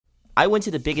I went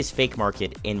to the biggest fake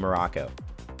market in Morocco.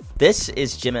 This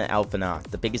is Jimma El Fana,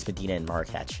 the biggest Medina in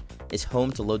Marrakech. It's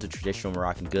home to loads of traditional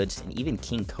Moroccan goods and even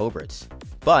king cobras.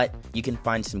 But you can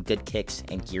find some good kicks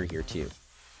and gear here too.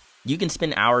 You can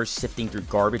spend hours sifting through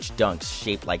garbage dunks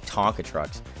shaped like Tonka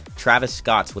trucks, Travis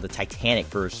Scott's with a Titanic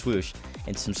for a swoosh,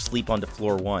 and some sleep on the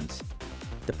floor ones.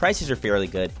 The prices are fairly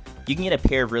good. You can get a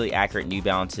pair of really accurate New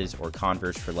Balances or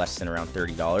Converse for less than around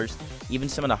 $30. Even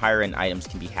some of the higher end items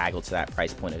can be haggled to that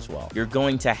price point as well. You're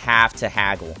going to have to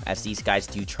haggle, as these guys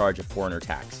do charge a foreigner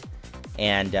tax.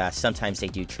 And sometimes they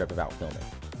do trip about filming.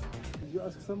 Did you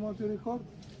ask someone to record?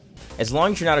 As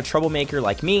long as you're not a troublemaker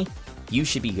like me, you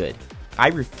should be good. I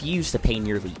refuse to pay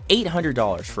nearly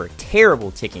 $800 for a terrible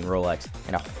ticking Rolex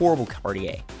and a horrible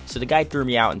Cartier. So the guy threw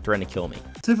me out and threatened to kill me.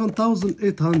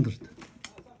 7,800.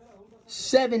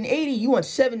 780? You want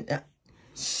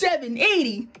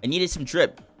 780? I needed some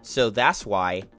drip, so that's why